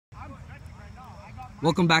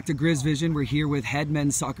Welcome back to Grizz Vision. We're here with head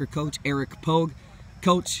men's soccer coach Eric Pogue.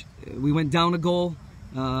 Coach, we went down a goal,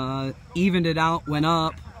 evened it out, went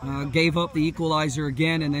up, gave up the equalizer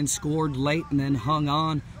again, and then scored late and then hung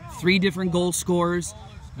on. 3 different goal scorers.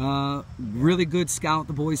 Really good scout.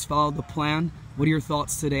 The boys followed the plan. What are your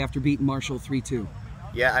thoughts today after beating Marshall 3-2?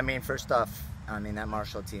 Yeah, I mean, first off, that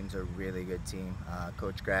Marshall team's a really good team.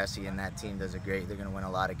 Coach Grassi and that team does a great. They're going to win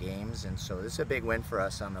a lot of games, and so this is a big win for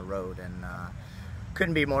us on the road, and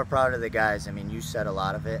couldn't be more proud of the guys. I mean, you said a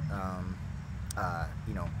lot of it.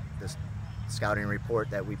 You know, this scouting report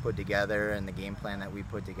that we put together and the game plan that we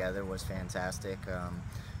put together was fantastic.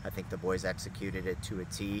 I think the boys executed it to a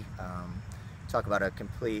T. Talk about a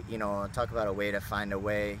complete, talk about a way to find a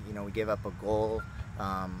way. We gave up a goal,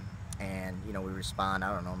 and we respond,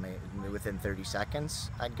 I don't know, maybe within 30 seconds,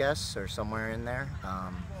 I guess, or somewhere in there.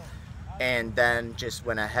 And then just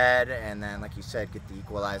went ahead, and then, like you said, get the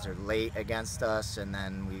equalizer late against us, and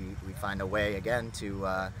then we find a way again to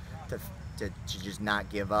just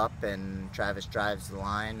not give up. And Travis drives the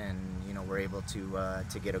line, and we're able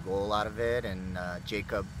to get a goal out of it. And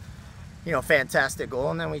Jacob, fantastic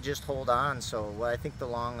goal, and then we just hold on. So I think the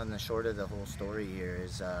long and the short of the whole story here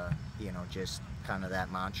is, just kind of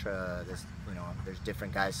that mantra. There's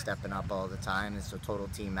different guys stepping up all the time. It's a total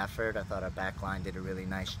team effort. I thought our back line did a really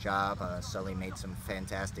nice job. Sully made some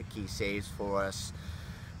fantastic key saves for us.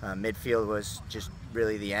 Midfield was just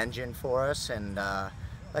really the engine for us, and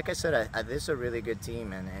like I said, this is a really good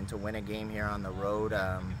team, and to win a game here on the road,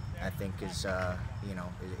 I think is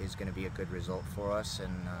going to be a good result for us,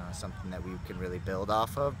 and something that we can really build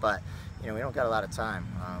off of. But we don't got a lot of time.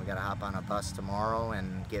 We got to hop on a bus tomorrow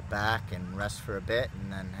and get back and rest for a bit,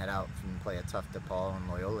 and then head out and play a tough DePaul and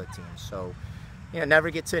Loyola team. So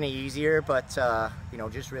never gets any easier, but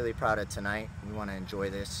just really proud of tonight. We want to enjoy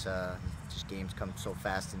this. Just games come so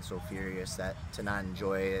fast and so furious that to not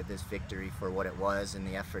enjoy this victory for what it was and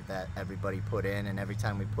the effort that everybody put in, and every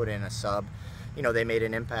time we put in a sub, they made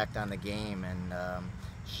an impact on the game, and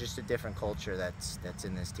it's just a different culture that's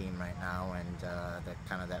in this team right now,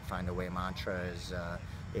 and that find a way mantra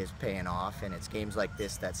is paying off, and it's games like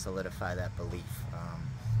this that solidify that belief.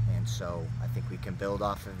 And so I think we can build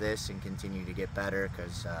off of this and continue to get better,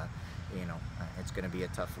 because it's going to be a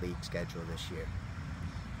tough league schedule this year.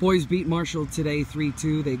 Boys beat Marshall today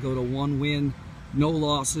 3-2. They go to 1 win, no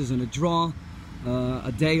losses, and a draw.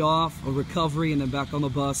 A day off, a recovery, and then back on the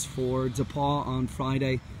bus for DePaul on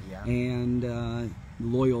Friday, and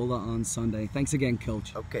Loyola on Sunday. Thanks again,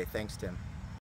 Coach. Okay, thanks, Tim.